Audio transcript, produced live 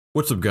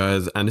What's up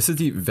guys, and this is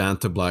the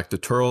Vantablack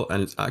tutorial,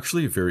 and it's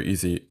actually very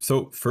easy.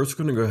 So first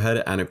we're going to go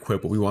ahead and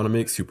equip what we want to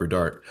make super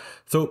dark.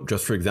 So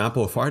just for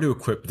example, if I were to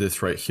equip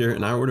this right here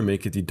and I were to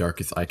make it the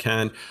darkest I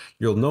can,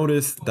 you'll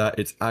notice that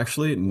it's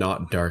actually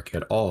not dark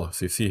at all.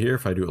 So you see here,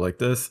 if I do it like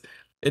this,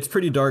 it's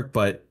pretty dark,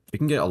 but it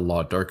can get a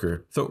lot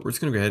darker. So we're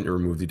just going to go ahead and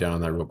remove the down on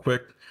that real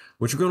quick.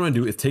 What you're going to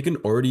do is take an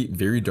already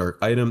very dark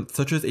item,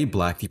 such as a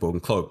black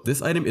Deepwoken cloak.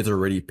 This item is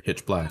already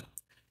pitch black.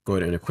 Go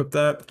ahead and equip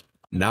that.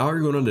 Now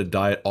you're going to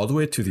dye it all the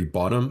way to the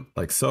bottom,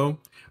 like so.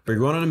 But you're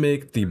going to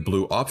make the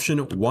blue option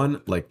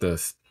 1 like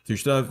this. So you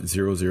should have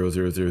 0, 0,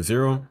 0, 0,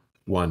 0,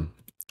 1.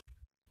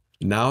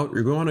 Now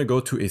you're going to go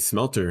to a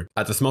smelter.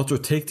 At the smelter,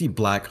 take the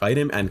black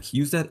item and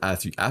use that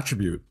as the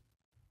attribute.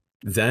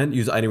 Then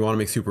use the item you want to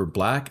make super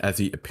black as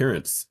the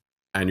appearance.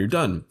 And you're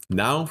done.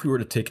 Now if we were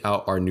to take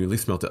out our newly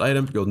smelted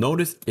item, you'll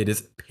notice it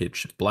is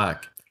pitch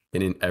black.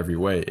 And in every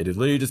way, it is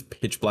literally just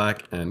pitch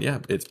black, and yeah,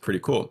 it's pretty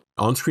cool.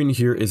 On screen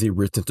here is a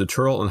written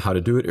tutorial on how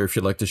to do it, or if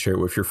you'd like to share it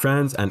with your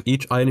friends, and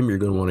each item you're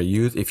going to want to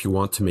use if you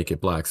want to make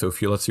it black. So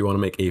if you, let's say you want to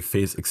make a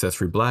face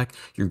accessory black,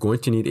 you're going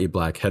to need a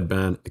black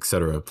headband,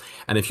 etc.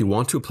 And if you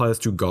want to apply this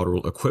to god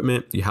roll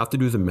equipment, you have to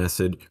do the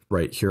method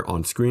right here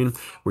on screen,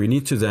 where you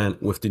need to then,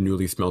 with the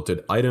newly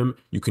smelted item,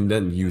 you can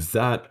then use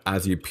that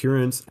as the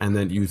appearance, and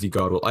then use the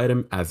god roll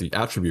item as the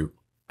attribute.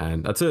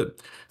 And that's it.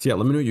 So yeah,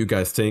 let me know what you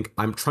guys think.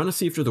 I'm trying to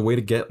see if there's a way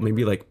to get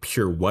maybe like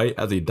pure white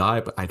as a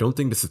dye, but I don't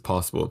think this is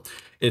possible.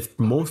 It's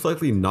most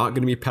likely not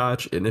going to be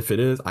patched, and if it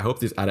is, I hope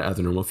this added as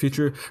a normal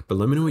feature. But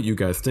let me know what you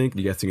guys think.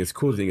 Do you guys think it's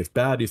cool? Do you think it's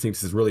bad? Do you think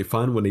this is really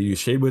fun when they use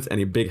shade widths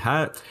and a big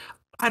hat?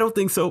 I don't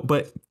think so,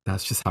 but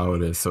that's just how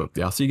it is. So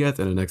yeah, I'll see you guys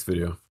in the next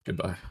video.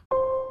 Goodbye.